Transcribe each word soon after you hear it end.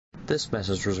This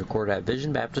message was recorded at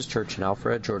Vision Baptist Church in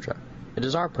Alpharetta, Georgia. It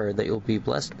is our prayer that you'll be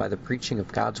blessed by the preaching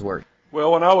of God's Word.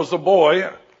 Well, when I was a boy,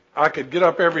 I could get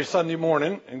up every Sunday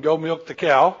morning and go milk the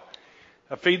cow,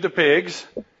 feed the pigs,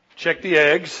 check the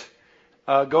eggs,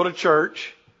 go to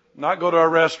church, not go to a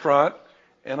restaurant,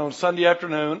 and on Sunday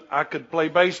afternoon, I could play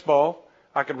baseball,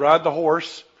 I could ride the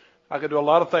horse, I could do a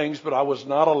lot of things, but I was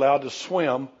not allowed to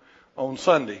swim on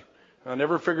Sunday. I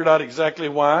never figured out exactly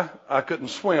why I couldn't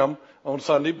swim on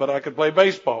Sunday, but I could play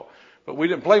baseball. But we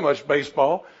didn't play much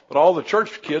baseball, but all the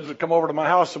church kids would come over to my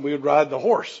house and we would ride the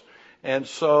horse. And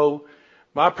so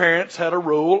my parents had a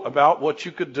rule about what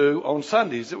you could do on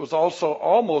Sundays. It was also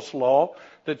almost law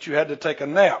that you had to take a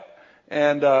nap.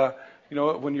 And,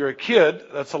 when you're a kid,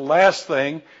 that's the last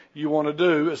thing you want to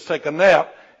do is take a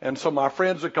nap. And so my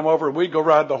friends would come over and we'd go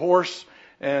ride the horse,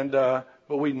 but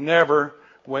we never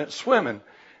went swimming.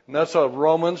 And that's a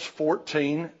Romans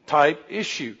 14 type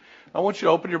issue. I want you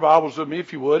to open your Bibles with me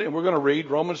if you would, and we're going to read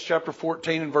Romans chapter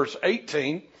 14 and verse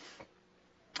 18.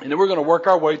 And then we're going to work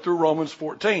our way through Romans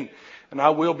 14. And I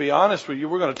will be honest with you,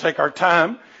 we're going to take our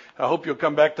time. I hope you'll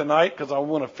come back tonight because I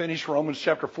want to finish Romans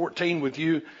chapter 14 with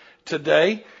you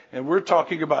today. And we're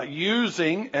talking about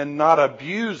using and not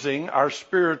abusing our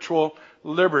spiritual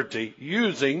liberty.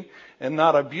 Using and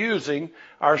not abusing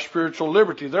our spiritual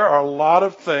liberty. There are a lot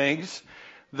of things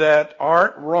that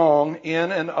aren't wrong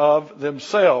in and of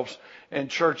themselves. And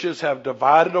churches have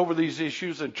divided over these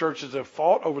issues and churches have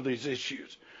fought over these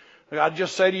issues. I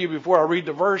just say to you before I read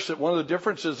the verse that one of the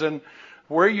differences in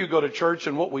where you go to church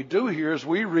and what we do here is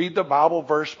we read the Bible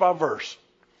verse by verse.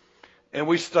 And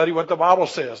we study what the Bible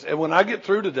says. And when I get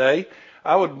through today,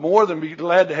 I would more than be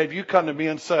glad to have you come to me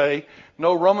and say,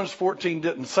 no, Romans 14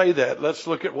 didn't say that. Let's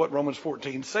look at what Romans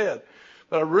 14 said.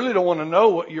 But I really don't want to know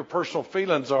what your personal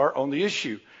feelings are on the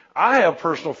issue. I have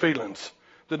personal feelings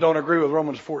that don't agree with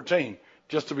Romans 14,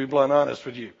 just to be blunt honest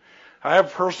with you. I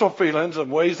have personal feelings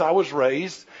and ways I was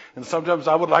raised, and sometimes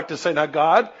I would like to say, now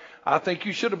God, I think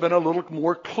you should have been a little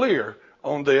more clear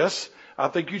on this. I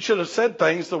think you should have said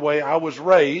things the way I was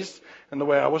raised and the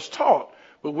way I was taught.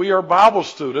 But we are Bible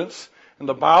students, and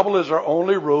the Bible is our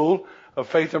only rule of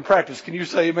faith and practice. Can you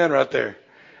say amen right there?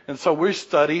 And so we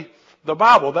study the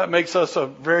Bible. That makes us a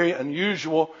very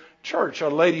unusual church. A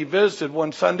lady visited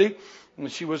one Sunday,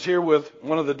 and she was here with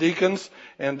one of the deacons,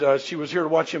 and she was here to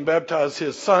watch him baptize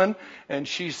his son, and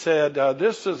she said,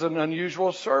 this is an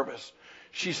unusual service.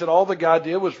 She said all the guy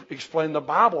did was explain the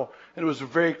Bible, and it was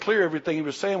very clear everything he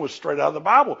was saying was straight out of the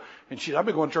Bible. And she said, I've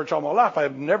been going to church all my life. I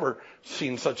have never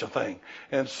seen such a thing.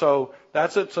 And so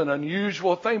it's an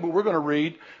unusual thing, but we're going to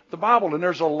read the Bible, and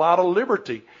there's a lot of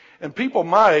liberty. And people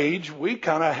my age, we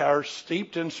kind of are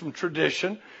steeped in some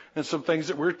tradition and some things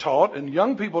that we're taught. And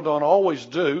young people don't always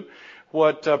do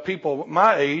what people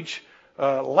my age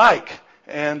like.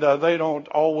 And they don't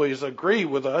always agree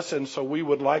with us. And so we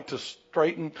would like to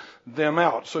straighten them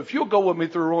out. So if you'll go with me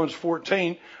through Romans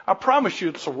 14, I promise you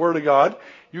it's the Word of God.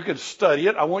 You can study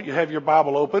it. I want you to have your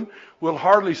Bible open. We'll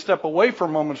hardly step away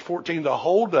from Romans 14 the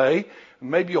whole day.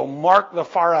 Maybe you'll mark the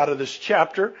fire out of this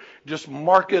chapter. Just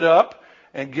mark it up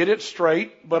and get it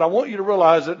straight. But I want you to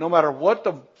realize that no matter what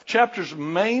the chapter's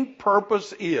main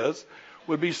purpose is,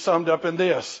 would be summed up in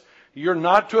this. You're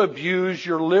not to abuse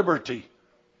your liberty.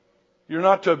 You're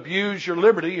not to abuse your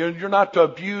liberty, and you're not to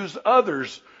abuse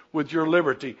others with your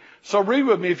liberty. So read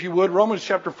with me, if you would, Romans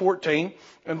chapter 14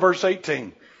 and verse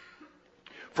 18.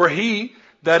 For he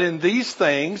that in these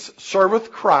things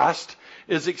serveth Christ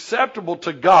is acceptable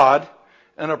to God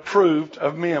and approved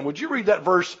of men. Would you read that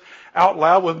verse out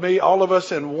loud with me, all of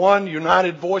us in one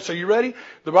united voice? Are you ready?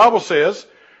 The Bible says,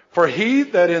 for he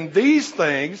that in these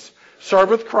things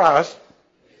serveth Christ,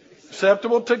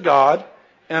 acceptable to God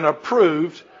and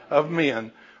approved of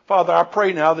men. Father, I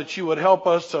pray now that you would help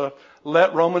us to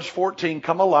let Romans 14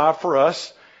 come alive for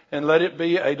us and let it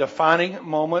be a defining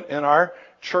moment in our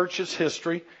church's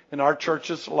history, in our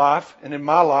church's life, and in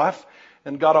my life.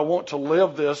 And God, I want to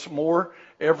live this more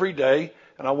every day,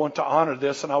 and I want to honor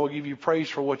this, and I will give you praise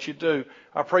for what you do.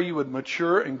 I pray you would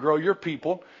mature and grow your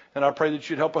people, and I pray that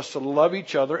you'd help us to love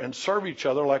each other and serve each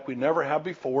other like we never have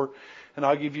before. And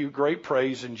I'll give you great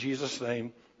praise in Jesus'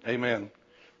 name. Amen.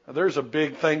 Now, there's a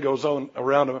big thing goes on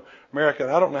around America.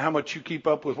 And I don't know how much you keep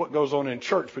up with what goes on in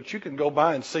church, but you can go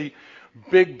by and see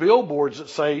big billboards that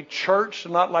say, church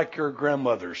not like your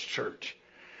grandmother's church.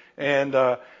 And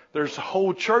there's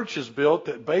whole churches built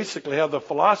that basically have the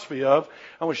philosophy of,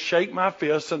 I'm going to shake my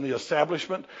fist in the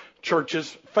establishment church's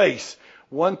face.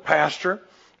 One pastor,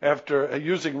 after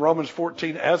using Romans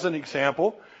 14 as an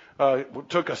example,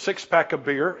 took a six-pack of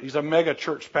beer. He's a mega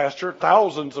church pastor.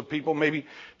 Thousands of people, maybe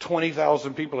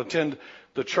 20,000 people attend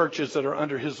the churches that are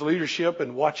under his leadership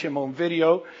and watch him on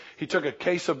video. He took a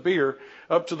case of beer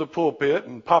up to the pulpit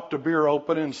and popped a beer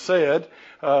open and said,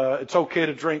 it's okay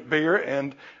to drink beer,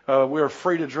 and we're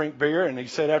free to drink beer. And he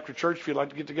said, after church, if you'd like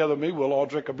to get together with me, we'll all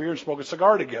drink a beer and smoke a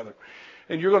cigar together.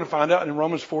 And you're going to find out in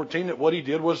Romans 14 that what he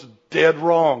did was dead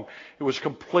wrong. It was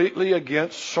completely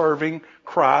against serving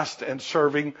Christ and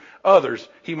serving others.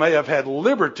 He may have had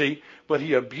liberty, but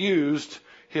he abused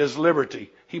his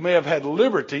liberty. He may have had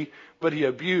liberty, but he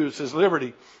abused his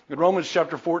liberty. In Romans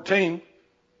chapter 14,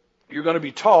 you're going to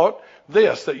be taught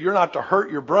this, that you're not to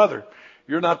hurt your brother.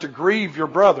 You're not to grieve your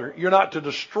brother. You're not to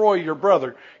destroy your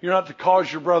brother. You're not to cause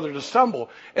your brother to stumble.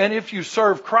 And if you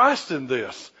serve Christ in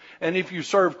this,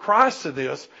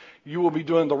 you will be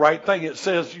doing the right thing. It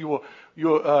says he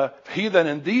that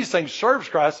in these things serves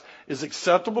Christ is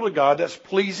acceptable to God. That's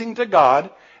pleasing to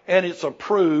God, and it's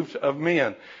approved of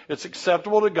men. It's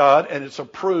acceptable to God, and it's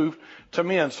approved to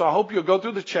men. So I hope you'll go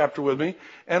through the chapter with me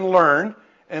and learn.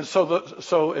 And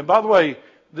and by the way,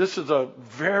 this is a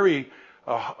very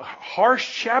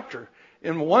harsh chapter.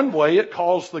 In one way, it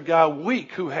calls the guy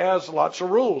weak who has lots of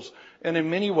rules. And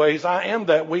in many ways, I am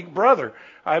that weak brother.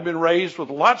 I've been raised with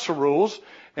lots of rules,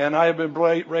 and I have been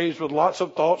raised with lots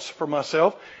of thoughts for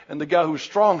myself. And the guy who's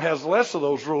strong has less of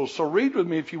those rules. So read with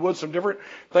me, if you would, some different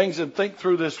things and think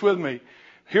through this with me.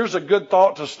 Here's a good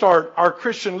thought to start. Our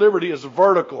Christian liberty is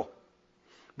vertical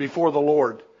before the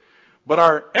Lord. But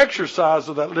our exercise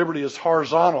of that liberty is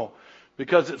horizontal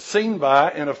because it's seen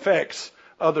by and affects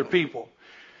other people.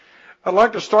 I'd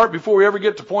like to start, before we ever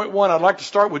get to point one, I'd like to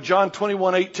start with John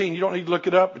 21:18. You don't need to look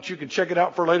it up, but you can check it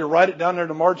out for later. Write it down there in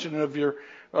the margin of your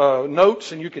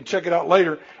notes, and you can check it out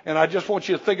later. And I just want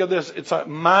you to think of this. It's a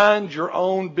mind your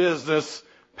own business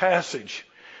passage.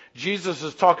 Jesus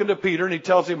is talking to Peter, and he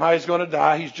tells him how he's going to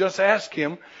die. He's just asked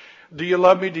him, do you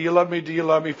love me? Do you love me? Do you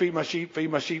love me? Feed my sheep, feed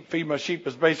my sheep, feed my sheep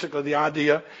is basically the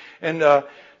idea. And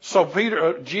so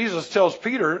Jesus tells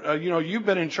Peter, you've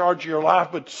been in charge of your life,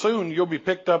 but soon you'll be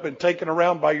picked up and taken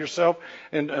around by yourself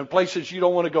and places you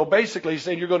don't want to go. Basically, he's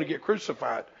saying you're going to get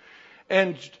crucified.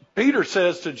 And Peter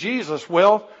says to Jesus,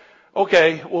 what's going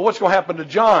to happen to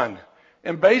John?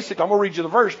 And basically, I'm going to read you the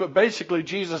verse, but basically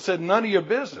Jesus said, none of your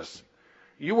business.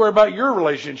 You worry about your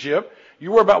relationship.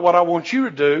 You worry about what I want you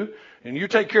to do. And you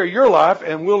take care of your life,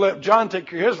 and we'll let John take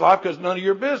care of his life because none of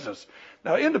your business.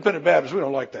 Now, independent Baptists, we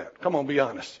don't like that. Come on, be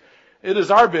honest. It is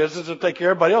our business to take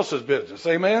care of everybody else's business.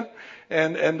 Amen?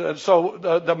 And so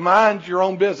the mind your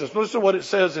own business. Listen to what it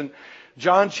says in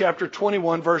John chapter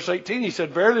 21, verse 18. He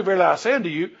said, verily, verily, I say unto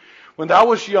you, when thou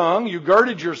wast young, you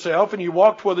girded yourself, and you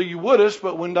walked whither you wouldest.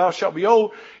 But when thou shalt be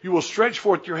old, you will stretch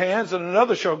forth your hands, and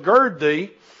another shall gird thee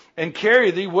and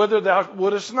carry thee whither thou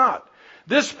wouldest not.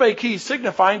 This spake he,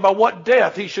 signifying by what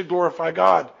death he should glorify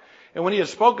God. And when he had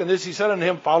spoken this, he said unto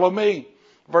him, follow me.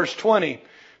 Verse 20,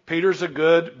 Peter's a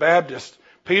good Baptist.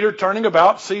 Peter, turning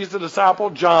about, sees the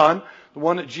disciple John, the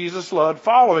one that Jesus loved,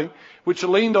 following, which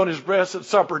leaned on his breast at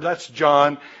supper. That's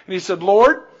John. And he said,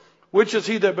 Lord, which is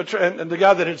he that betrayeth? And the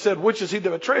guy that had said, which is he that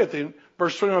betrayeth thee?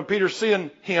 Verse 21, Peter,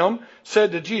 seeing him,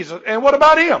 said to Jesus, and what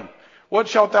about him? What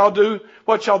shalt thou do?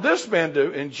 What shall this man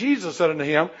do? And Jesus said unto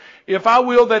him, if I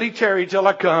will that he tarry till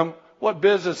I come, what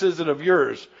business is it of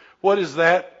yours? What is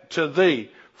that to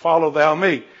thee? Follow thou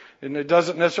me. And it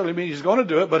doesn't necessarily mean he's going to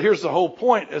do it, but here's the whole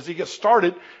point as he gets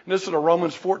started. And this is a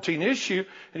Romans 14 issue.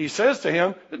 And he says to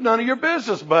him, it's none of your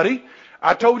business, buddy.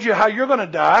 I told you how you're going to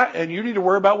die, and you need to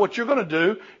worry about what you're going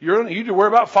to do. You need to worry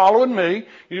about following me.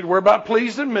 You need to worry about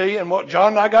pleasing me. And what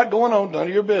John and I got going on, none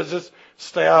of your business.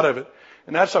 Stay out of it.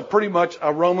 And that's pretty much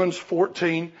a Romans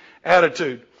 14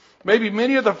 attitude. Maybe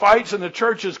many of the fights in the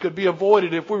churches could be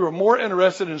avoided if we were more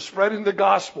interested in spreading the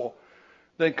gospel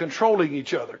than controlling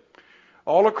each other.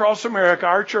 All across America,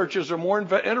 our churches are more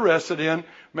interested in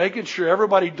making sure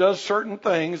everybody does certain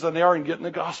things than they are in getting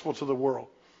the gospel to the world.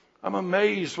 I'm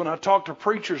amazed when I talk to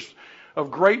preachers of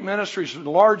great ministries,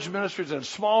 large ministries and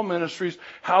small ministries,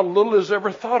 how little is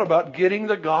ever thought about getting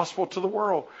the gospel to the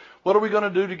world. What are we going to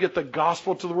do to get the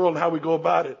gospel to the world and how we go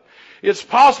about it? It's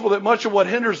possible that much of what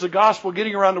hinders the gospel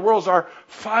getting around the world is our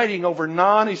fighting over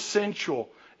non-essential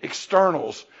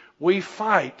externals. We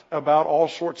fight about all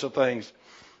sorts of things.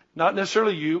 Not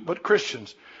necessarily you, but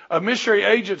Christians. A missionary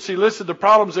agency listed the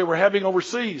problems they were having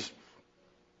overseas.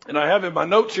 And I have in my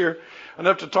notes here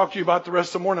enough to talk to you about the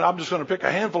rest of the morning. I'm just going to pick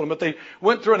a handful of them. But they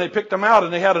went through and they picked them out,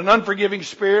 and they had an unforgiving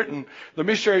spirit, and the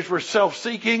missionaries were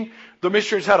self-seeking. The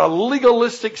missionaries had a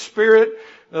legalistic spirit.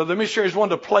 The missionaries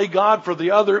wanted to play God for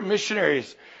the other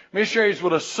missionaries. Missionaries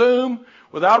would assume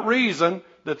without reason,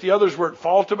 that the others were at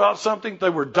fault about something.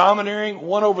 They were domineering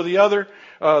one over the other.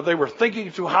 They were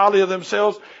thinking too highly of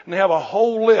themselves. And they have a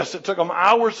whole list. It took them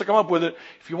hours to come up with it.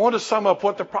 If you want to sum up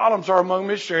what the problems are among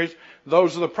missionaries,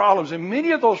 those are the problems. And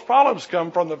many of those problems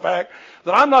come from the fact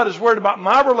that I'm not as worried about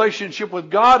my relationship with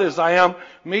God as I am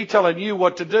me telling you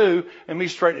what to do and me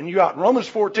straightening you out. In Romans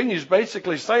 14, he's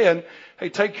basically saying, hey,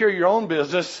 take care of your own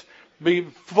business. Be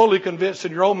fully convinced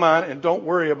in your own mind and don't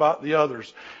worry about the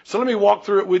others. So let me walk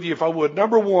through it with you if I would.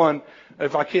 Number one,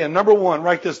 if I can. Number one,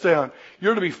 write this down.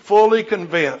 You're to be fully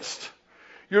convinced.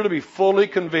 You're to be fully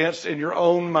convinced in your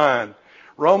own mind.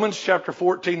 Romans chapter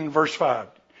 14 and verse 5.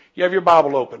 You have your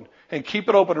Bible open. And keep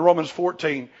it open to Romans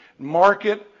 14. Mark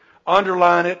it.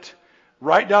 Underline it.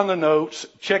 Write down the notes.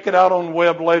 Check it out on the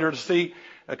web later to see.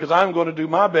 Because I'm going to do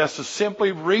my best to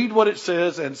simply read what it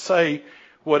says and say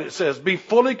what it says. Be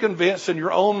fully convinced in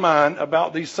your own mind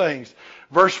about these things.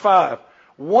 Verse 5.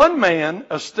 One man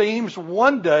esteems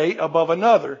one day above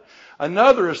another.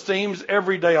 Another esteems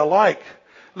every day alike.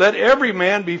 Let every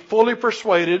man be fully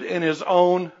persuaded in his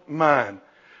own mind.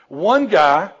 One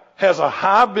guy has a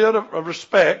high bit of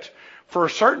respect for a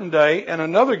certain day, and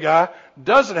another guy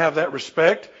doesn't have that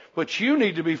respect, but you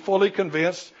need to be fully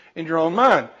convinced in your own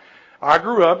mind. I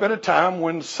grew up in a time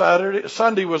when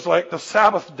Sunday was like the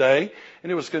Sabbath day,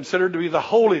 and it was considered to be the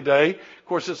holy day. Of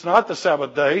course, it's not the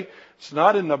Sabbath day. It's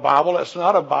not in the Bible. It's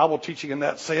not a Bible teaching in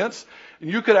that sense. And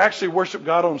you could actually worship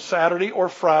God on Saturday or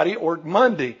Friday or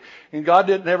Monday. And God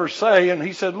didn't ever say, and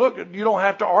he said, look, you don't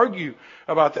have to argue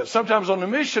about that. Sometimes on the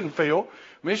mission field,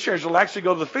 missionaries will actually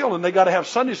go to the field, and they got to have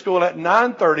Sunday school at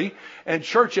 9:30 and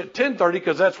church at 10:30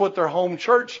 because that's what their home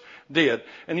church did.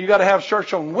 And you got to have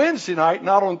church on Wednesday night,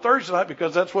 not on Thursday night,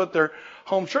 because that's what their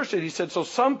home church did. He said, so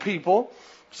some people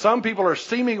are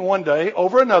esteeming one day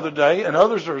over another day, and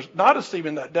others are not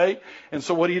esteeming that day. And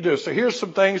so what do you do? So here's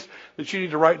some things that you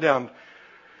need to write down.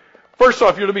 First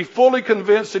off, you're to be fully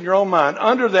convinced in your own mind.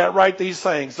 Under that, write these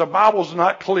things. The Bible's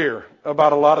not clear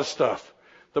about a lot of stuff.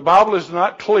 The Bible is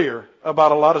not clear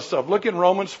about a lot of stuff. Look in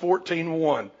Romans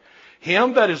 14:1.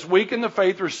 Him that is weak in the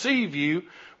faith receive you,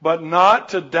 but not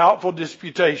to doubtful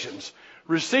disputations.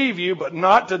 Receive you, but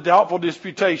not to doubtful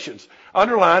disputations.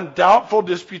 Underline doubtful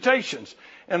disputations.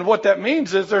 And what that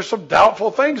means is there's some doubtful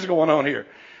things going on here.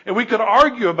 And we could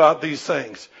argue about these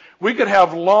things. We could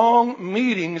have long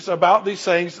meetings about these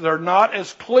things that are not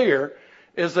as clear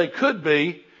as they could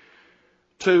be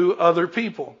to other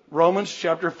people. Romans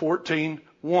chapter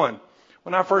 14:1.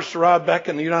 When I first arrived back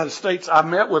in the United States, I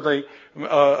met with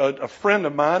a friend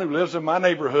of mine who lives in my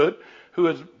neighborhood who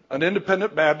is an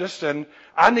independent Baptist, and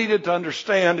I needed to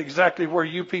understand exactly where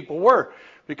you people were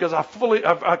because I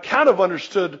kind of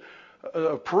understood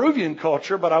Peruvian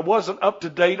culture, but I wasn't up to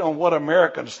date on what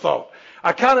Americans thought.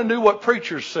 I kind of knew what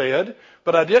preachers said,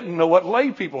 but I didn't know what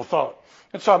lay people thought.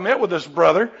 And so I met with this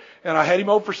brother, and I had him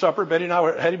over for supper. Betty and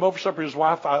I had him over for supper. His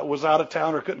wife was out of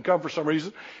town or couldn't come for some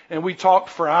reason, and we talked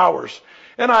for hours.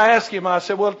 And I asked him, I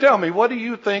said, well, tell me, what do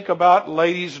you think about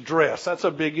ladies' dress? That's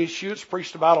a big issue. It's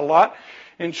preached about a lot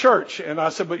in church. And I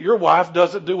said, but your wife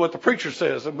doesn't do what the preacher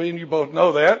says. And me and you both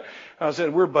know that. I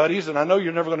said, we're buddies, and I know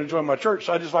you're never going to join my church,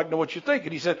 so I just like to know what you think.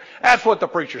 And he said, that's what the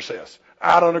preacher says.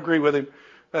 I don't agree with him.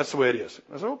 That's the way it is.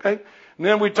 I said, okay. And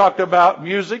then we talked about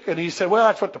music, and he said, well,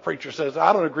 that's what the preacher says.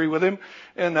 I don't agree with him,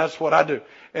 and that's what I do.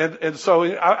 And so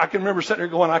I can remember sitting there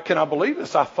going, I cannot believe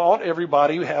this. I thought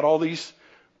everybody had all these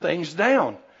things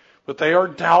down, but they are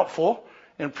doubtful,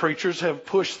 and preachers have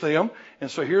pushed them.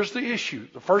 And so here's the issue.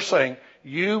 The first thing,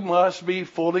 you must be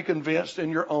fully convinced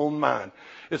in your own mind.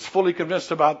 It's fully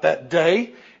convinced about that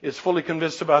day. It's fully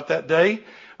convinced about that day.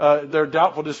 They're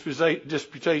doubtful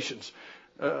disputations.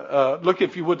 Look,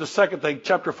 if you would, the second thing,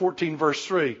 chapter 14, verse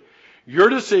 3. Your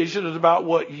decision is about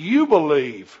what you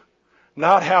believe,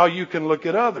 not how you can look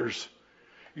at others.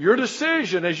 Your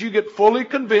decision, as you get fully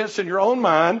convinced in your own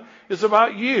mind, is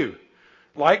about you.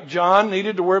 Like John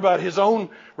needed to worry about his own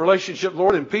relationship with the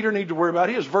Lord, and Peter needed to worry about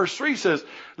his. Verse 3 says,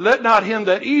 let not him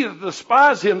that eateth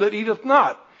despise him that eateth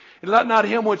not. And let not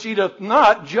him which eateth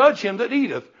not judge him that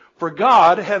eateth. For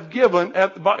God hath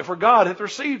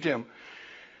received him.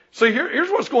 So here's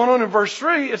what's going on in verse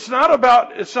 3.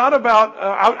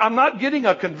 I'm not getting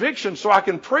a conviction so I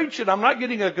can preach it. I'm not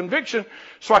getting a conviction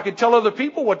so I can tell other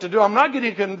people what to do. I'm not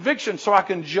getting a conviction so I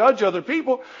can judge other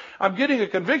people. I'm getting a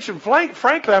conviction.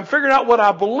 Frankly, I'm figuring out what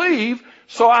I believe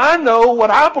so I know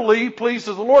what I believe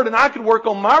pleases the Lord, and I can work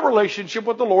on my relationship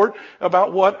with the Lord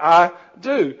about what I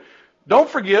do. Don't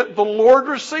forget, the Lord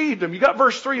received him. You got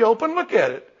verse 3 open? Look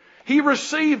at it. He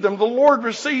received them. The Lord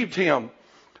received him.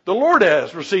 The Lord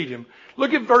has received him.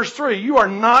 Look at verse 3. You are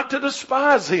not to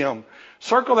despise him.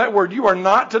 Circle that word. You are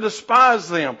not to despise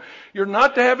them. You're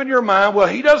not to have in your mind, well,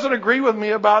 he doesn't agree with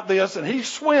me about this, and he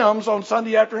swims on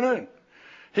Sunday afternoon.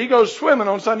 He goes swimming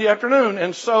on Sunday afternoon,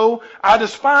 and so I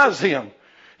despise him.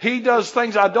 He does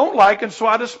things I don't like, and so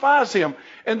I despise him.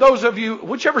 And those of you,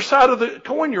 whichever side of the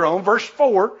coin you're on, verse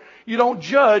 4, you don't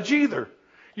judge either.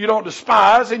 You don't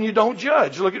despise and you don't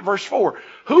judge. Look at verse 4.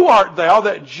 Who art thou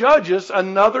that judgest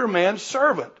another man's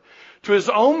servant? To his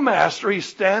own master he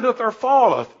standeth or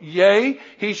falleth. Yea,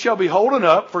 he shall be holden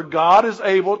up, for God is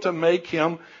able to make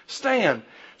him stand.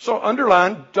 So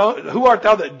underline, who art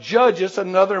thou that judgest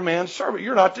another man's servant?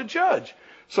 You're not to judge.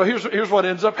 So here's what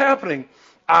ends up happening.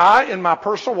 I, in my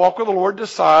personal walk with the Lord,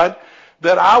 decide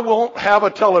that I won't have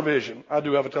a television. I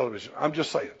do have a television. I'm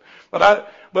just saying. But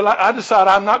I decide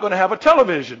I'm not going to have a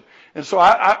television. And so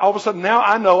I all of a sudden now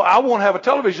I know I won't have a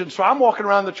television. So I'm walking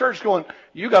around the church going,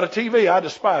 you got a TV, I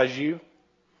despise you.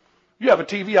 You have a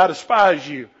TV, I despise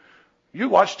you. You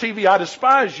watch TV, I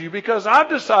despise you, because I've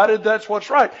decided that's what's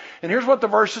right. And here's what the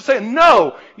verse is saying.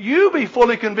 No, you be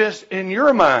fully convinced in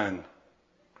your mind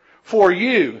for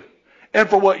you and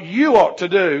for what you ought to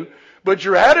do, but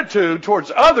your attitude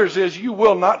towards others is you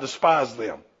will not despise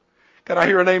them. Can I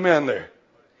hear an amen there?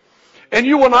 And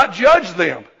you will not judge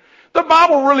them. The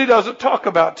Bible really doesn't talk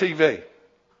about TV.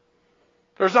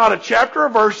 There's not a chapter or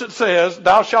verse that says,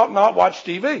 thou shalt not watch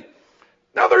TV.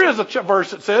 Now there is a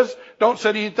verse that says, don't say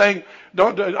anything,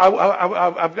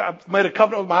 I've made a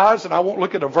covenant with my eyes and I won't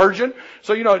look at a virgin.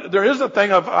 So, there is a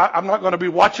thing of, I'm not going to be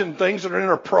watching things that are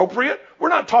inappropriate. We're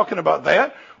not talking about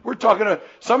that. We're talking to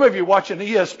some of you watching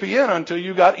ESPN until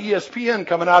you got ESPN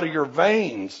coming out of your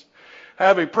veins. I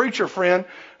have a preacher friend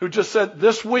who just said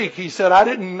this week, he said, I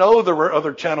didn't know there were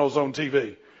other channels on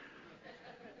TV.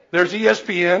 There's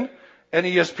ESPN and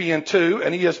ESPN2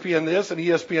 and ESPN this and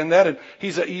ESPN that, and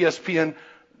he's an ESPN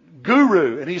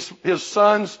guru. And his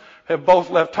sons have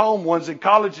both left home. One's in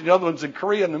college and the other one's in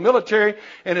Korea in the military.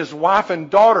 And his wife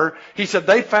and daughter, he said,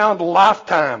 they found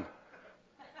Lifetime.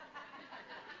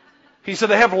 He said,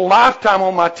 they have Lifetime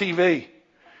on my TV.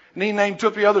 And he named two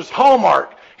or three others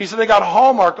Hallmark. He said, they got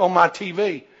Hallmark on my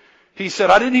TV. He said,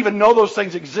 I didn't even know those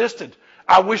things existed.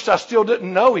 I wished I still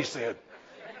didn't know, he said.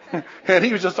 And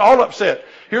he was just all upset.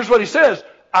 Here's what he says.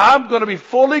 I'm going to be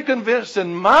fully convinced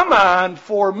in my mind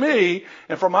for me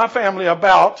and for my family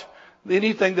about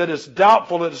anything that is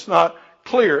doubtful, that is not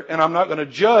clear. And I'm not going to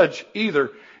judge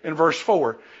either in verse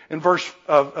 4. In verse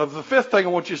of the fifth thing I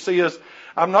want you to see is,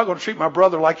 I'm not going to treat my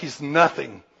brother like he's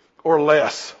nothing or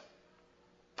less.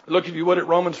 Look, if you would, at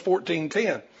Romans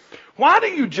 14:10. Why do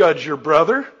you judge your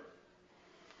brother?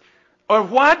 Or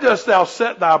why dost thou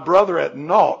set thy brother at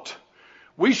naught?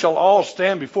 We shall all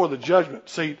stand before the judgment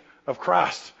seat of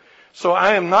Christ. So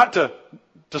I am not to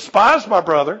despise my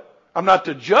brother. I'm not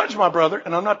to judge my brother.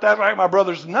 And I'm not to act like my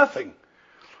brother's nothing.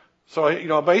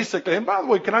 So, basically, and by the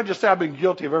way, can I just say I've been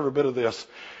guilty of every bit of this.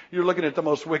 You're looking at the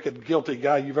most wicked, guilty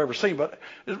guy you've ever seen. But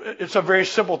it's a very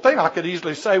simple thing. I could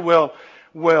easily say, well,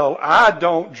 I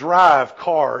don't drive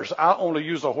cars. I only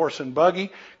use a horse and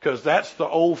buggy because that's the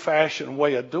old-fashioned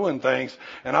way of doing things.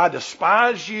 And I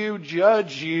despise you,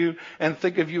 judge you, and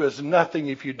think of you as nothing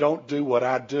if you don't do what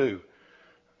I do.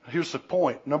 Here's the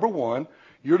point. Number one,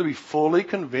 you're to be fully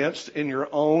convinced in your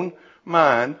own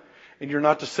mind, and you're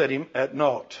not to set him at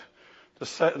naught.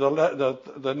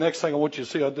 The next thing I want you to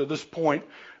see at this point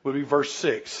would be verse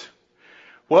 6.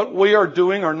 What we are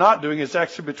doing or not doing is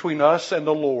actually between us and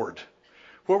the Lord.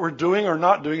 What we're doing or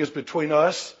not doing is between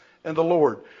us and the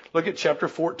Lord. Look at chapter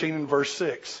 14 and verse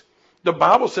 6. The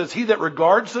Bible says, he that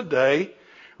regards the day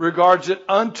regards it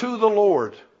unto the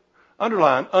Lord.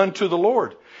 Underline, unto the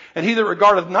Lord. And he that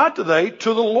regardeth not the day,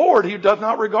 to the Lord he doth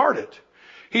not regard it.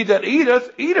 He that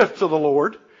eateth, eateth to the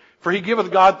Lord, for he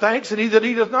giveth God thanks. And he that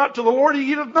eateth not to the Lord,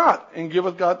 he eateth not, and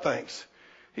giveth God thanks.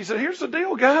 He said, here's the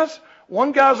deal, guys.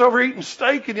 One guy's over eating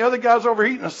steak, and the other guy's over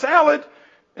eating a salad,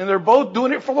 and they're both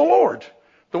doing it for the Lord.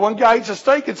 The one guy eats a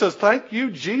steak and says, thank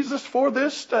you, Jesus, for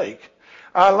this steak.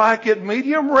 I like it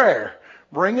medium rare.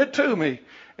 Bring it to me.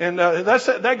 And that's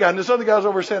that guy. And this other guy's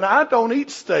over saying, I don't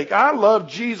eat steak. I love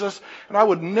Jesus, and I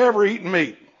would never eat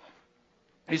meat.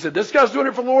 He said, this guy's doing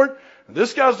it for the Lord, and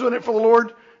this guy's doing it for the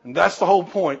Lord, and that's the whole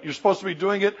point. You're supposed to be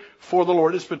doing it for the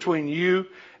Lord. It's between you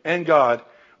and God.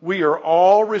 We are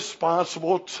all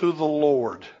responsible to the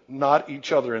Lord, not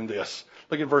each other in this.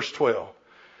 Look at verse 12.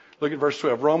 Look at verse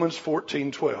 12, Romans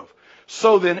 14:12.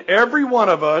 So then every one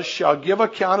of us shall give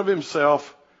account of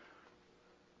himself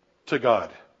to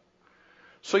God.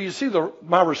 So you see,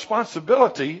 my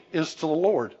responsibility is to the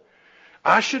Lord.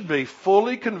 I should be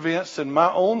fully convinced in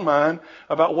my own mind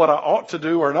about what I ought to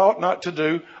do or ought not to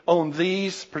do on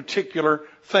these particular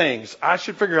things. I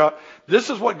should figure out,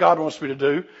 this is what God wants me to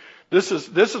do. This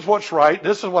is what's right.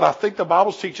 This is what I think the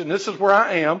Bible's teaching. This is where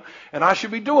I am. And I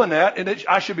should be doing that. And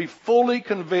I should be fully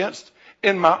convinced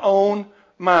in my own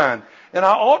mind. And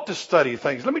I ought to study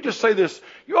things. Let me just say this.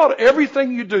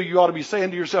 Everything you do, you ought to be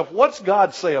saying to yourself, what's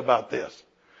God say about this?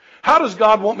 How does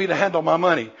God want me to handle my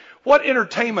money? What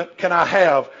entertainment can I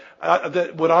have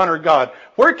that would honor God?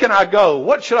 Where can I go?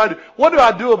 What should I do? What do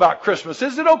I do about Christmas?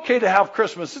 Is it okay to have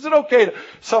Christmas? Is it okay to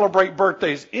celebrate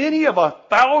birthdays? Any of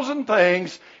 1,000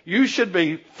 things, you should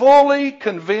be fully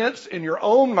convinced in your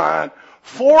own mind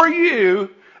for you,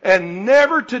 and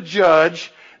never to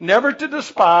judge, never to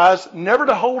despise, never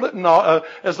to hold it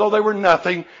as though they were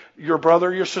nothing, your brother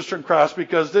or your sister in Christ,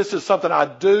 because this is something I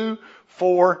do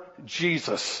for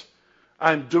Jesus.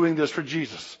 I'm doing this for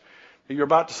Jesus. You're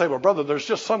about to say, well, brother, there's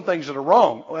just some things that are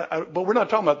wrong. But we're not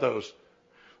talking about those.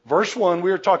 Verse 1,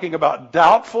 we are talking about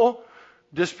doubtful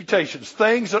disputations,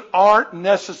 things that aren't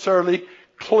necessarily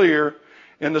clear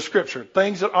in the Scripture.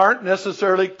 Things that aren't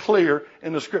necessarily clear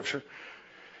in the Scripture.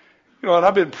 You know, and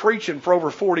I've been preaching for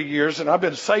over 40 years, and I've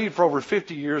been saved for over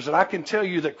 50 years, and I can tell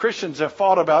you that Christians have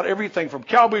fought about everything from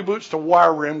cowboy boots to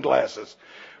wire-rimmed glasses.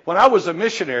 When I was a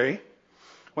missionary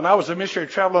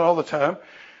traveling all the time,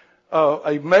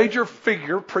 a major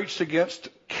figure preached against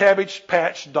Cabbage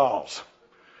Patch dolls.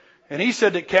 And he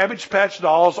said that Cabbage Patch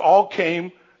dolls all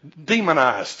came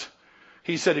demonized.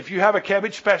 He said, if you have a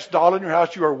Cabbage Patch doll in your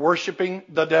house, you are worshiping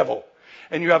the devil.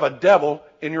 And you have a devil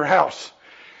in your house.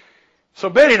 So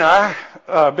Betty and I,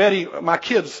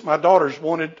 my daughters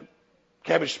wanted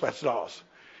Cabbage Patch dolls.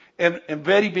 And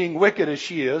Betty, being wicked as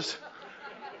she is,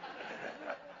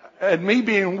 and me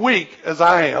being weak as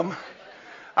I am,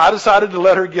 I decided to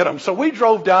let her get them. So we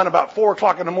drove down about 4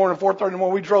 o'clock in the morning, 4:30 in the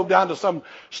morning. We drove down to some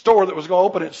store that was going to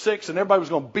open at 6, and everybody was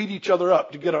going to beat each other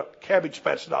up to get a Cabbage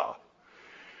Patch doll.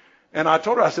 And I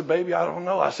told her, I said, baby, I don't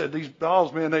know. I said, these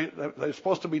dolls, man, they're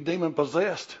supposed to be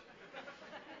demon-possessed.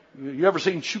 You ever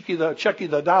seen Chucky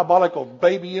the diabolical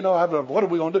baby? You know, what are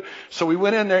we going to do? So we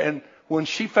went in there, and when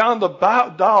she found the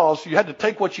dolls, you had to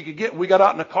take what you could get. We got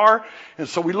out in the car, and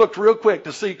so we looked real quick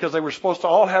to see, because they were supposed to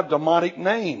all have demonic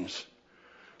names.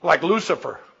 Like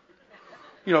Lucifer,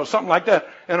 you know, something like that.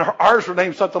 And ours were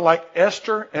named something like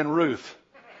Esther and Ruth.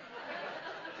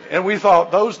 And we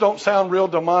thought, those don't sound real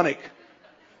demonic.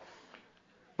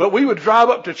 But we would drive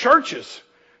up to churches.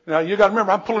 Now, you got to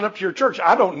remember, I'm pulling up to your church.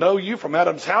 I don't know you from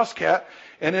Adam's house cat.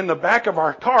 And in the back of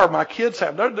our car, my kids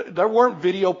there weren't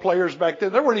video players back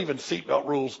then. There weren't even seatbelt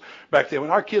rules back then.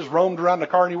 When our kids roamed around the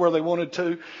car anywhere they wanted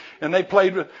to, and they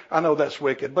played with, I know that's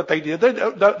wicked, but they did.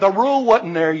 The rule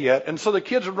wasn't there yet. And so the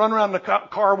kids would run around the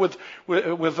car with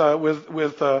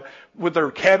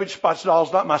their Cabbage Patch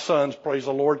dolls. Not my sons, praise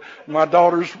the Lord. My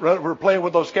daughters were playing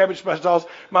with those Cabbage Patch dolls.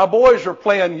 My boys were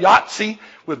playing Yahtzee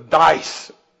with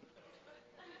dice.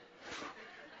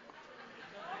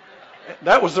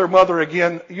 That was their mother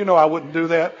again. You know I wouldn't do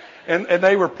that. And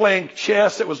they were playing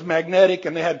chess. It was magnetic,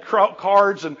 and they had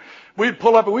cards. And we'd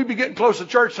pull up, and we'd be getting close to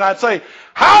church, and I'd say,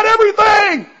 hide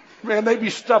everything! Man, they'd be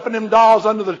stuffing them dolls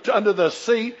under the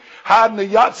seat, hiding the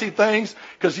Yahtzee things,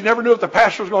 because you never knew if the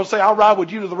pastor was going to say, I'll ride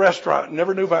with you to the restaurant.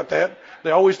 Never knew about that.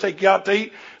 They always take you out to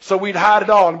eat. So we'd hide it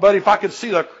all. And buddy, if I could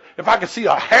see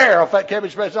a hair off that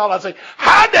Cabbage Patch doll, I'd say,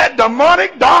 hide that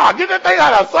demonic dog. Get that thing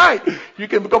out of sight. You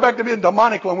can go back to being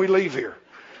demonic when we leave here.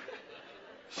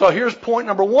 So here's point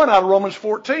number 1 out of Romans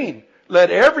 14.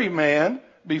 Let every man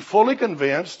be fully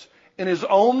convinced in his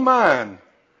own mind.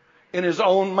 In his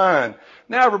own mind.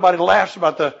 Now everybody laughs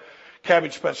about the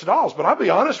Cabbage Patch dolls, but I'll be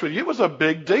honest with you, it was a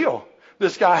big deal.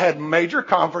 This guy had major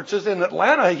conferences. In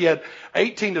Atlanta, he had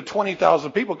 18 to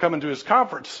 20,000 people coming to his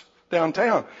conference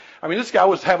downtown. I mean, this guy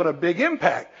was having a big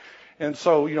impact. And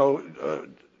so,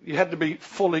 you had to be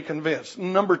fully convinced.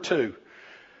 Number 2.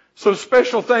 So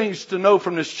special things to know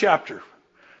from this chapter.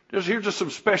 Here's just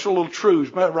some special little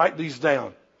truths. Write these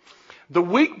down. The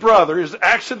weak brother is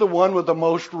actually the one with the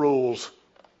most rules.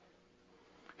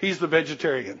 He's the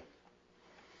vegetarian.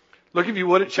 Look, if you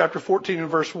would, at chapter 14 and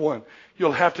verse 1.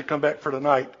 You'll have to come back for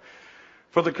tonight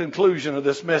for the conclusion of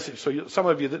this message. So some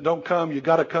of you that don't come, you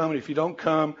got to come. And if you don't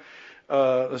come,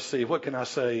 let's see, what can I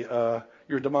say?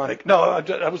 You're demonic. No,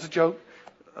 that was a joke.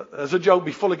 As a joke,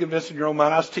 be fully convinced in your own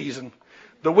mind. I was teasing.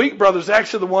 The weak brother is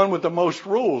actually the one with the most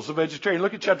rules, the vegetarian.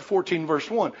 Look at chapter 14, verse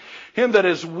 1. Him that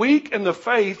is weak in the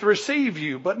faith receive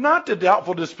you, but not to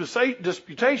doubtful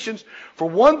disputations. For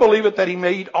one believeth that he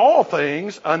may eat all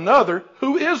things, another,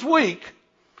 who is weak,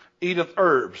 eateth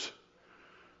herbs.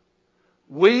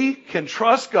 We can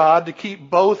trust God to keep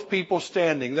both people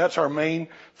standing. That's our main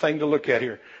thing to look at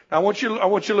here. Now, I want you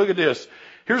to look at this.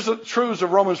 Here's the truths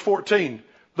of Romans 14.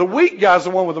 The weak guy's the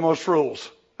one with the most rules.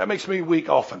 That makes me weak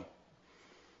often.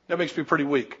 That makes me pretty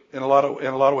weak in a lot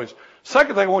of ways.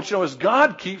 Second thing I want you to know is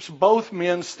God keeps both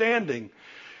men standing.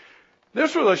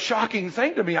 This was a shocking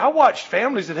thing to me. I watched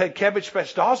families that had Cabbage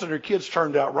Patch dolls and their kids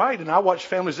turned out right, and I watched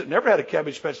families that never had a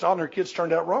Cabbage Patch doll and their kids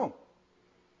turned out wrong.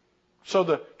 So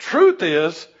the truth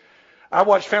is, I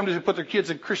watched families that put their kids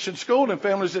in Christian school and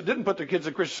families that didn't put their kids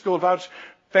in Christian school. I watched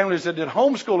families that did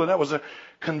homeschool, and that was a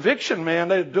conviction, man.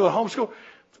 They do a homeschool.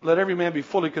 Let every man be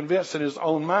fully convinced in his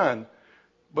own mind.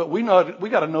 But we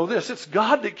got to know this. It's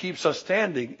God that keeps us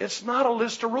standing. It's not a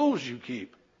list of rules you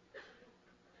keep.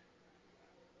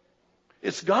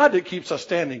 It's God that keeps us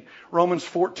standing. Romans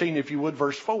 14, if you would,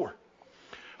 verse 4.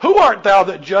 Who art thou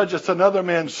that judgest another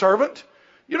man's servant?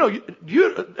 You know,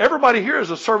 everybody here is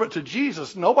a servant to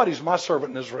Jesus. Nobody's my servant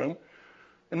in this room.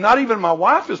 And not even my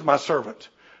wife is my servant.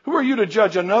 Who are you to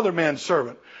judge another man's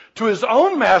servant? To his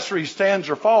own master he stands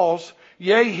or falls.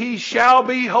 Yea, he shall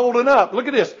be holden up. Look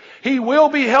at this. He will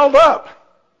be held up.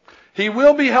 He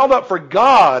will be held up, for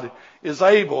God is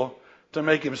able to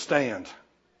make him stand.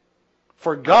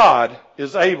 For God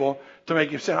is able to make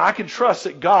him stand. I can trust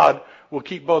that God will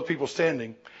keep both people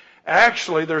standing.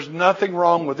 Actually, there's nothing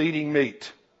wrong with eating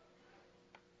meat.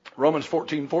 Romans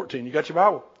 14:14. You got your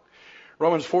Bible?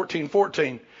 Romans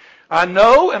 14:14. I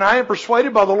know and I am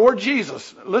persuaded by the Lord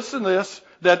Jesus. Listen to this.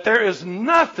 That there is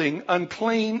nothing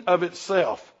unclean of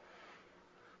itself.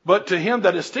 But to him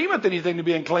that esteemeth anything to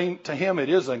be unclean, to him it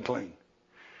is unclean.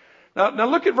 Now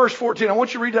look at verse 14. I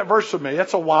want you to read that verse with me.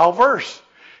 That's a wild verse.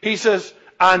 He says,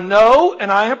 I know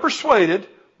and I am persuaded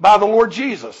by the Lord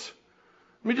Jesus.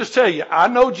 Let me just tell you, I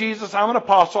know Jesus, I'm an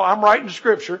apostle, I'm writing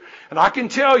Scripture, and I can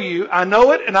tell you, I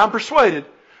know it and I'm persuaded.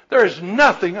 There is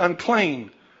nothing unclean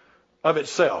of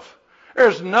itself.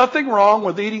 There's nothing wrong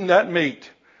with eating that meat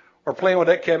or playing with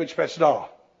that Cabbage Patch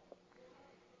doll.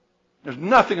 There's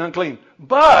nothing unclean.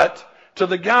 But to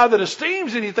the guy that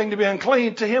esteems anything to be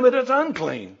unclean, to him it is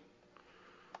unclean.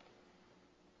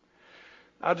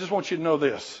 I just want you to know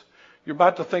this. You're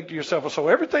about to think to yourself, well, so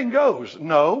everything goes.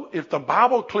 No, if the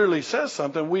Bible clearly says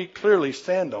something, we clearly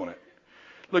stand on it.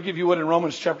 Look, if you would, in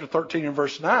Romans chapter 13 and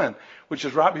verse 9, which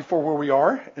is right before where we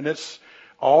are, and it's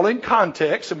all in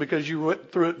context, and because you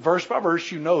went through it verse by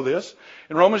verse, you know this.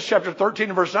 In Romans chapter 13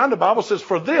 and verse 9, the Bible says,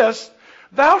 for this,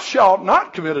 thou shalt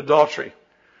not commit adultery.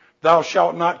 Thou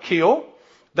shalt not kill.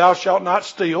 Thou shalt not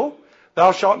steal.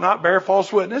 Thou shalt not bear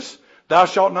false witness. Thou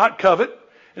shalt not covet.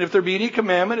 And if there be any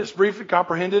commandment, it's briefly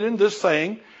comprehended in this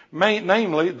saying,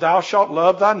 namely, thou shalt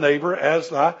love thy neighbor as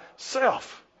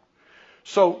thyself.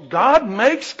 So God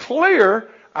makes clear,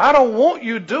 I don't want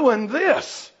you doing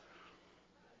this.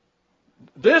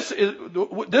 This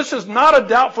is not a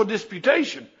doubtful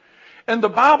disputation. And the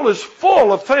Bible is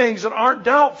full of things that aren't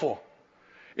doubtful.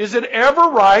 Is it ever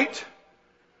right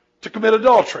to commit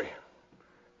adultery?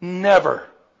 Never.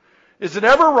 Is it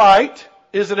ever right?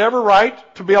 Is it ever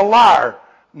right to be a liar?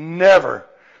 Never.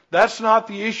 That's not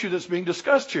the issue that's being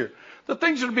discussed here. The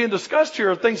things that are being discussed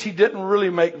here are things he didn't really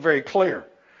make very clear.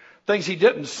 Things he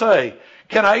didn't say.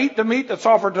 Can I eat the meat that's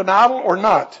offered to an idol or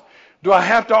not? Do I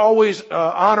have to always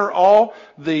honor all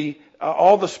the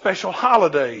special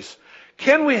holidays?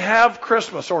 Can we have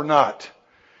Christmas or not?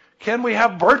 Can we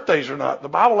have birthdays or not? The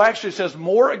Bible actually says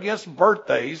more against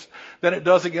birthdays than it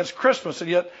does against Christmas, and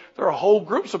yet there are whole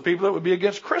groups of people that would be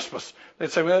against Christmas.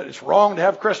 They'd say, well, it's wrong to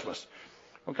have Christmas.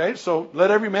 Okay, so let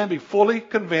every man be fully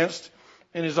convinced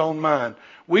in his own mind.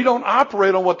 We don't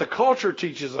operate on what the culture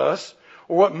teaches us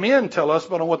or what men tell us,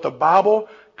 but on what the Bible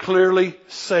clearly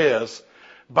says.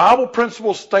 Bible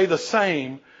principles stay the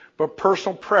same, but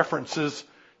personal preferences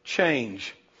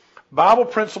change. Bible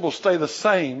principles stay the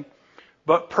same,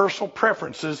 but personal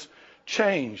preferences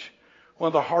change. One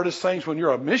of the hardest things when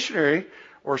you're a missionary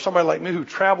or somebody like me who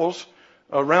travels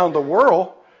around the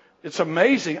world, it's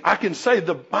amazing. I can say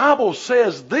the Bible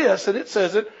says this, and it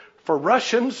says it for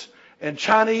Russians and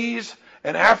Chinese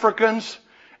and Africans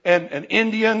and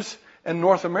Indians and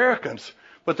North Americans.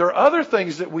 But there are other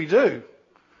things that we do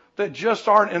that just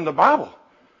aren't in the Bible.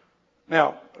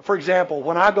 Now, for example,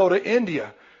 when I go to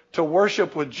India to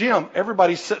worship with Jim,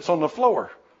 everybody sits on the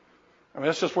floor. I mean,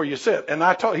 that's just where you sit. And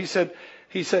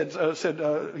he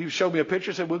showed me a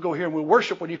picture, said, we'll go here and we'll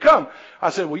worship when you come.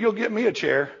 I said, well, you'll get me a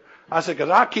chair. I said, because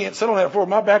I can't sit on that floor.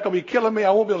 My back will be killing me.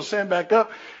 I won't be able to stand back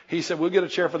up. He said, we'll get a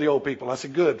chair for the old people. I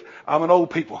said, good. I'm an old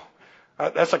people.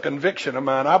 That's a conviction of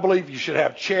mine. I believe you should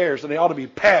have chairs, and they ought to be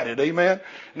padded. Amen?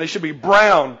 And they should be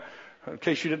brown. In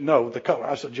case you didn't know the color.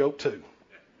 That's a joke, too.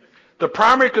 The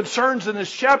primary concerns in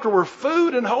this chapter were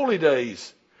food and holy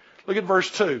days. Look at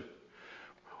verse 2.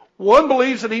 One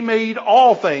believes that he may eat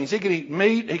all things. He can eat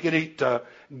meat. He can eat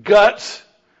guts.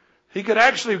 He could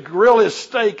actually grill his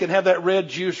steak and have that red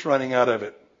juice running out of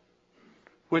it,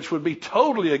 which would be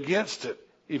totally against it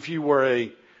if you were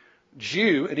a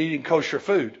Jew and eating kosher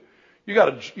food. You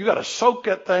got to soak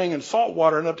that thing in salt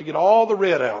water enough to get all the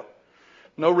red out.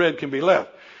 No red can be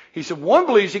left. He said one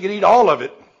believes he can eat all of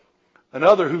it.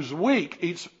 Another, who's weak,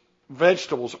 eats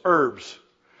vegetables, herbs.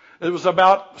 It was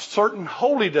about certain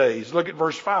holy days. Look at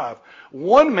verse 5.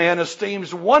 One man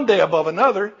esteems one day above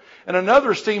another, and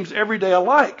another esteems every day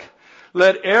alike.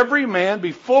 Let every man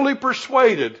be fully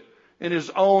persuaded in his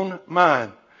own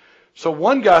mind. So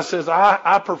one guy says,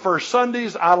 I prefer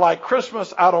Sundays. I like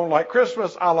Christmas. I don't like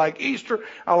Christmas. I like Easter.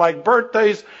 I like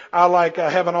birthdays. I like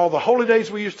having all the holy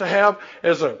days we used to have.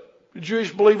 As a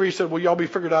Jewish believer, he said, well, y'all be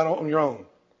figured out on your own.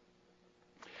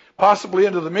 Possibly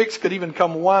into the mix could even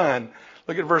come wine.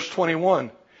 Look at verse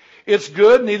 21. It's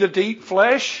good neither to eat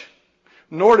flesh,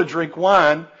 nor to drink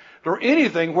wine, nor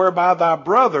anything whereby thy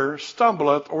brother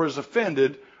stumbleth, or is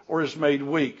offended, or is made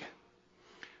weak.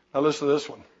 Now listen to this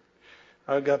one.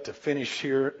 I've got to finish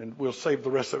here, and we'll save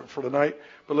the rest of it for tonight.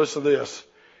 But listen to this.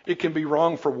 It can be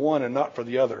wrong for one and not for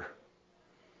the other.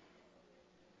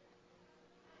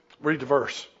 Read the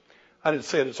verse. I didn't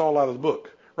say it. It's all out of the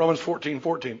book. Romans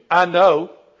 14:14. I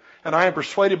know, and I am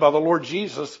persuaded by the Lord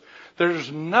Jesus,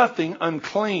 there's nothing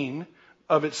unclean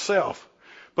of itself.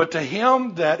 But to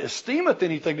him that esteemeth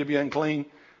anything to be unclean,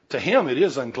 to him it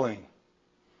is unclean.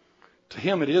 To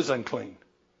him it is unclean.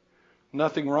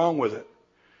 Nothing wrong with it.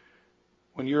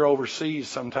 When you're overseas,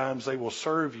 sometimes they will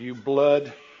serve you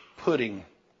blood pudding.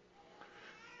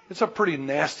 It's a pretty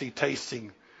nasty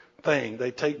tasting thing.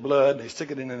 They take blood, they stick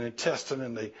it in an intestine,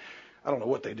 and I don't know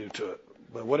what they do to it.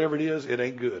 But whatever it is, it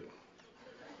ain't good.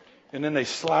 And then they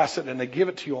slice it and they give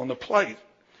it to you on the plate.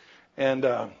 And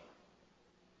I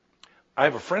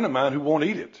have a friend of mine who won't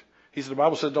eat it. He said, the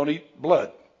Bible says don't eat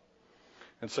blood.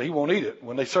 And so he won't eat it.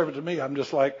 When they serve it to me, I'm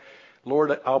just like,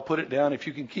 Lord, I'll put it down if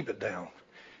you can keep it down.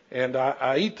 And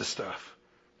I eat the stuff.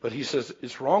 But he says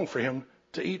it's wrong for him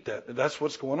to eat that. And that's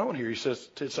what's going on here. He says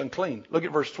it's unclean. Look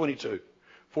at verse 22,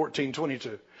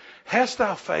 14:22. Hast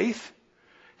thou faith?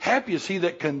 Happy is he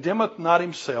that condemneth not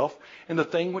himself in the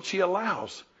thing which he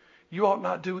allows. You ought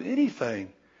not do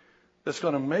anything that's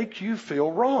going to make you feel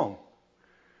wrong.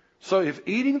 So if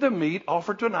eating the meat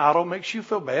offered to an idol makes you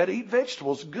feel bad, eat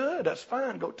vegetables. Good, that's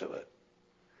fine, go to it.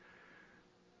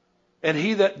 And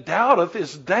he that doubteth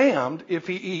is damned if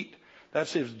he eat.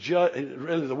 That's his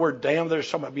really the word damned there's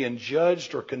something about being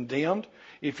judged or condemned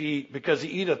if he eat, because he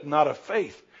eateth not of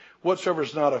faith. Whatsoever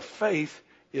is not of faith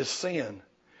is sin.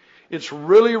 It's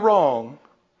really wrong.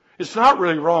 It's not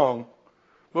really wrong,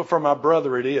 but for my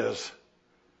brother it is.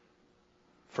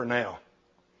 For now.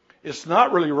 It's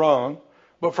not really wrong,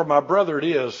 but for my brother it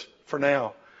is for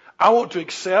now. I want to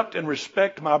accept and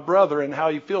respect my brother and how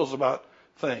he feels about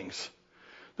things.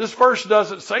 This verse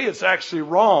doesn't say it's actually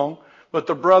wrong, but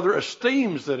the brother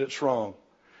esteems that it's wrong.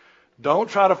 Don't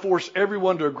try to force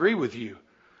everyone to agree with you.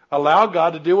 Allow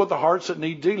God to deal with the hearts that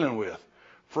need dealing with.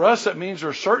 For us, that means there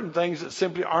are certain things that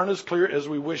simply aren't as clear as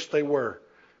we wish they were.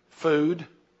 Food,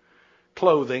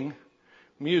 clothing,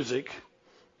 music,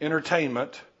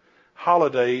 entertainment,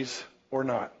 holidays, or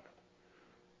not.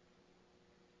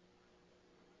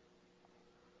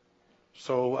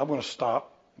 So I'm going to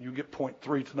stop. You get point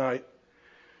 3 tonight.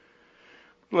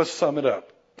 Let's sum it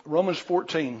up. Romans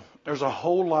 14, there's a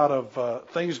whole lot of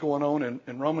things going on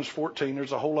in Romans 14.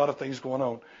 There's a whole lot of things going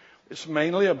on. It's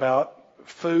mainly about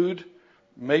food,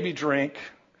 maybe drink,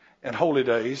 and holy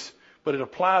days, but it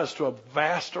applies to a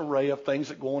vast array of things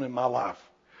that go on in my life.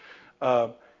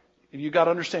 You got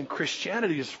to understand,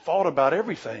 Christianity has fought about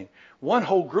everything. One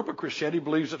whole group of Christianity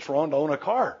believes it's wrong to own a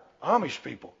car, Amish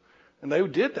people. And they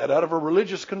did that out of a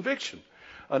religious conviction.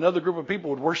 Another group of people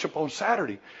would worship on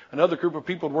Saturday. Another group of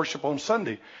people would worship on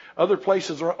Sunday. Other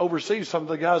places overseas, some of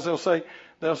the guys, they'll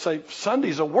say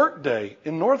Sunday's a work day.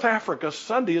 In North Africa,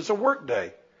 Sunday is a work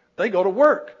day. They go to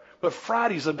work. But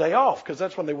Friday's a day off because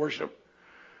that's when they worship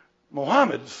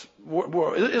Muhammad's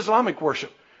Islamic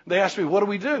worship. They asked me, what do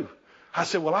we do? I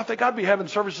said, well, I think I'd be having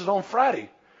services on Friday.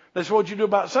 They said, what'd you do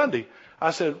about Sunday?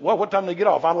 I said, well, what time do they get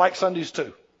off? I like Sundays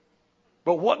too.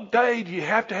 But what day do you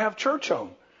have to have church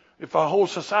on? If a whole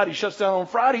society shuts down on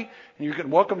Friday and you're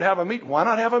welcome to have a meeting, why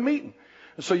not have a meeting?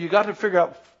 And so you got to figure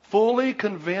out, fully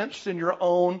convinced in your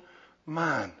own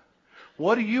mind.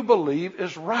 What do you believe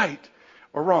is right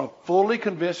or wrong? Fully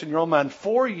convinced in your own mind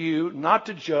for you, not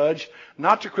to judge,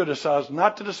 not to criticize,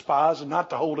 not to despise, and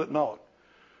not to hold it naught.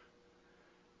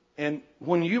 And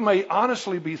when you may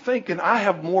honestly be thinking, I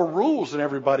have more rules than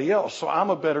everybody else, so I'm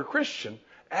a better Christian.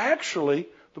 Actually,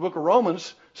 the book of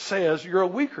Romans says you're a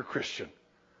weaker Christian.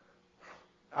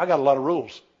 I got a lot of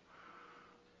rules.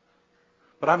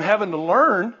 But I'm having to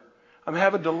learn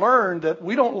that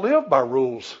we don't live by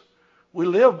rules. We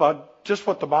live by just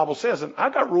what the Bible says. And I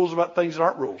got rules about things that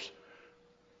aren't rules.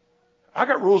 I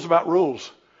got rules about rules.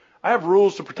 I have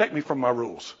rules to protect me from my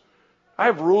rules. I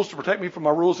have rules to protect me from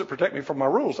my rules that protect me from my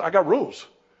rules. I got rules.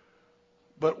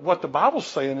 But what the Bible's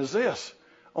saying is this.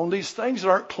 On these things that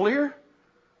aren't clear,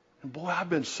 and boy,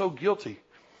 I've been so guilty.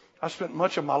 I spent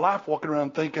much of my life walking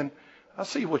around thinking, I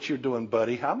see what you're doing,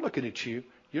 buddy. I'm looking at you.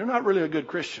 You're not really a good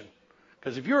Christian.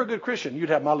 Because if you're a good Christian, you'd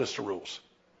have my list of rules.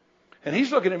 And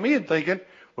he's looking at me and thinking,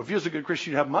 well, if you was a good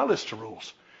Christian, you'd have my list of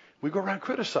rules. We go around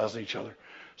criticizing each other.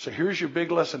 So here's your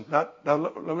big lesson. Now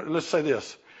let's say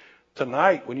this.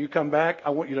 Tonight, when you come back,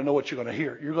 I want you to know what you're going to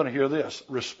hear. You're going to hear this.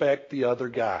 Respect the other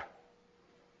guy.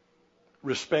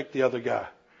 Respect the other guy.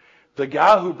 The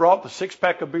guy who brought the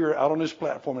 6-pack of beer out on his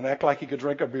platform and act like he could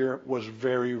drink a beer was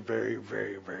very, very,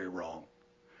 very, very wrong.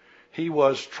 He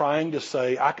was trying to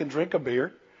say, I can drink a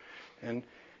beer. And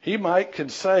he can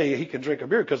say he can drink a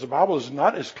beer because the Bible is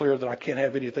not as clear that I can't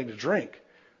have anything to drink.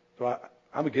 So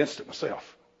I'm against it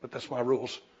myself, but that's my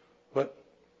rules. But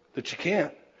that you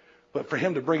can't. But for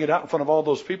him to bring it out in front of all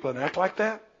those people and act like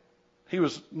that, he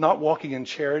was not walking in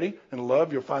charity and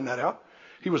love. You'll find that out.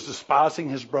 He was despising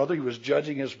his brother. He was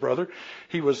judging his brother.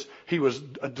 He was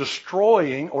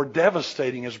destroying or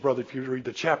devastating his brother, if you read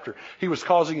the chapter. He was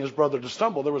causing his brother to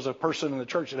stumble. There was a person in the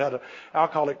church that had an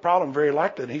alcoholic problem, very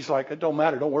like that. And he's like, it don't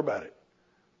matter. Don't worry about it.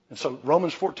 And so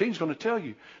Romans 14 is going to tell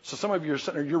you. So some of you are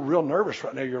sitting there, you're real nervous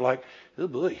right now. You're like, oh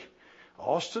boy,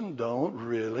 Austin don't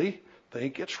really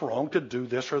think it's wrong to do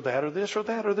this or that or this or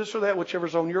that or this or that,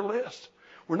 whichever's on your list.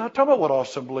 We're not talking about what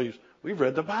Austin believes. We've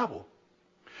read the Bible.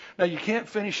 Now, you can't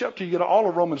finish up till you get all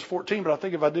of Romans 14, but I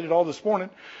think if I did it all this morning,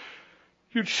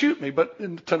 you'd shoot me.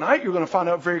 But tonight you're going to find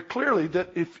out very clearly that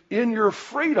if in your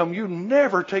freedom, you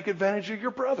never take advantage of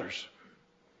your brothers.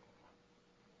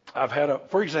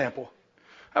 For example,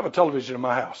 I have a television in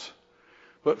my house.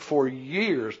 But for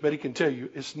years, Betty can tell you,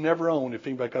 it's never on if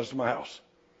anybody comes to my house.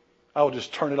 I will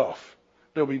just turn it off.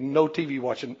 There'll be no TV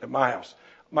watching at my house.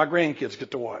 My grandkids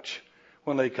get to watch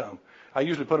when they come. I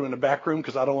usually put them in the back room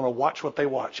because I don't want to watch what they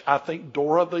watch. I think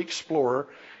Dora the Explorer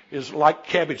is like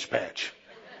Cabbage Patch.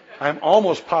 I'm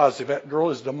almost positive that girl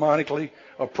is demonically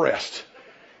oppressed.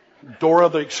 Dora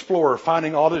the Explorer,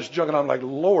 finding all this junk, and I'm like,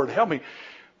 Lord, help me.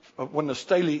 When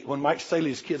Mike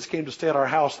Staley's kids came to stay at our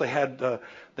house, they had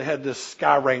this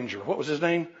Sky Ranger. What was his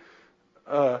name?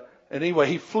 And anyway,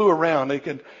 he flew around. They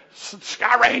could,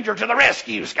 Sky Ranger to the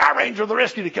rescue! Sky Ranger to the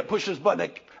rescue! He kept pushing his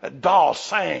button. That doll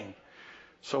sang.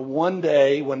 So one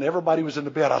day, when everybody was in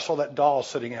the bed, I saw that doll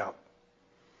sitting out.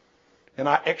 And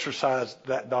I exercised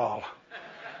that doll.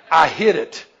 I hid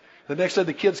it. The next day,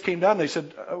 the kids came down and they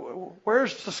said,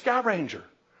 where's the Sky Ranger?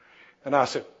 And I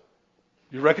said,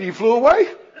 you reckon he flew away?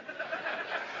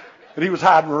 And he was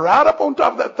hiding right up on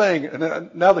top of that thing. And then,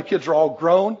 now the kids are all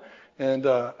grown. And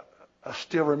I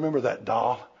still remember that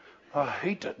doll. I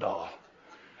hate that doll.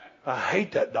 I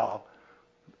hate that doll.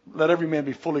 Let every man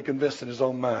be fully convinced in his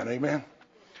own mind. Amen.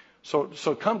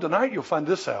 So come tonight, you'll find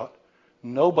this out.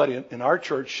 Nobody in our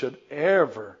church should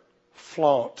ever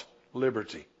flaunt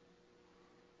liberty.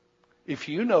 If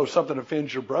you know something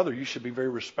offends your brother, you should be very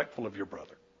respectful of your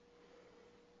brother.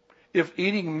 If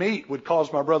eating meat would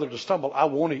cause my brother to stumble, I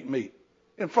won't eat meat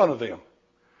in front of them.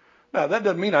 Now, that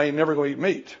doesn't mean I ain't never going to eat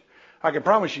meat. I can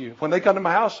promise you, when they come to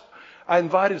my house, I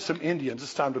invited some Indians.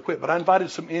 It's time to quit, but I invited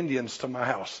some Indians to my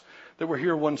house. They were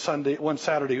here one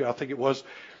Saturday, I think it was.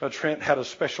 Trent had a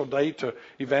special day to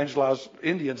evangelize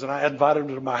Indians, and I invited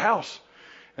them to my house.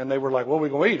 And they were like, what are we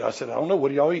going to eat? I said, I don't know. What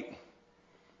do y'all eat?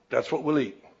 That's what we'll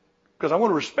eat. Because I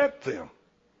want to respect them.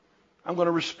 I'm going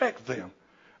to respect them.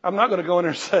 I'm not going to go in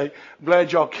there and say,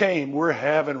 glad y'all came. We're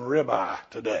having ribeye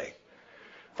today.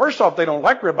 First off, they don't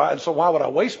like ribeye, and so why would I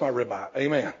waste my ribeye?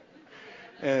 Amen.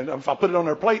 And if I put it on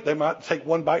their plate, they might take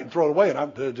one bite and throw it away,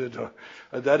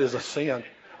 and that is a sin.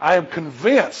 I am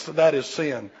convinced that is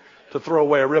sin to throw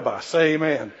away a ribeye. Say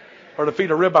amen. Or to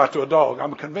feed a ribeye to a dog.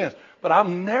 I'm convinced. But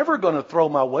I'm never going to throw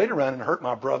my weight around and hurt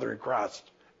my brother in Christ.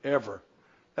 Ever.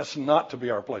 That's not to be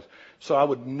our place. So I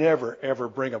would never, ever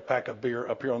bring a pack of beer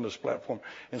up here on this platform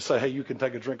and say, hey, you can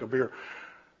take a drink of beer.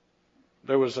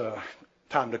 There was a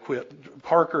time to quit.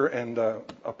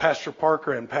 Pastor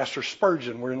Parker and Pastor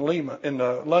Spurgeon were in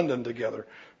London together.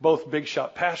 Both big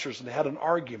shot pastors, and they had an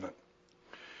argument.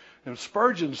 And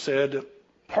Spurgeon said that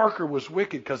Parker was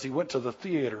wicked because he went to the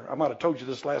theater. I might have told you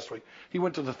this last week. He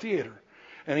went to the theater.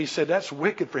 And he said that's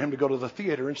wicked for him to go to the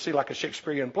theater and see like a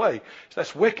Shakespearean play.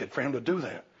 That's wicked for him to do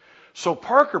that. So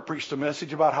Parker preached a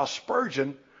message about how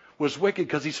Spurgeon was wicked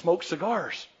because he smoked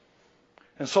cigars.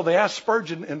 And so they asked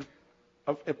Spurgeon, and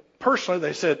personally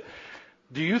they said,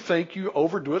 do you think you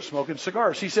overdo it smoking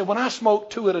cigars? He said, when I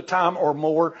smoke 2 at a time or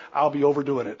more, I'll be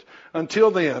overdoing it.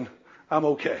 Until then, I'm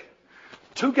okay.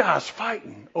 2 guys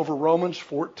fighting over Romans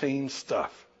 14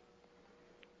 stuff.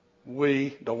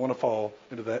 We don't want to fall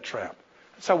into that trap.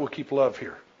 That's how we'll keep love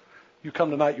here. You come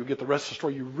tonight, you'll get the rest of the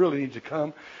story. You really need to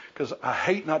come, because I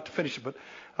hate not to finish it, but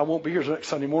I won't be here next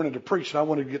Sunday morning to preach, and I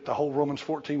wanted to get the whole Romans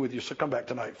 14 with you, so come back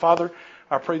tonight. Father,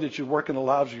 I pray that you work in the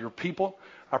lives of your people.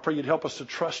 I pray you'd help us to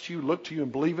trust you, look to you,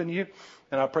 and believe in you.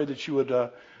 And I pray that you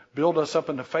would build us up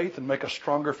into faith and make us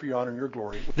stronger for your honor and your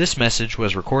glory. This message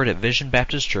was recorded at Vision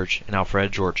Baptist Church in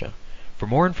Alpharetta, Georgia. For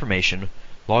more information,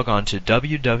 log on to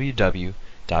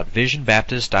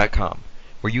www.visionbaptist.com,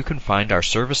 where you can find our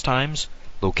service times,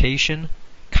 location,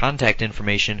 contact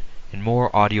information, and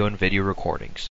more audio and video recordings.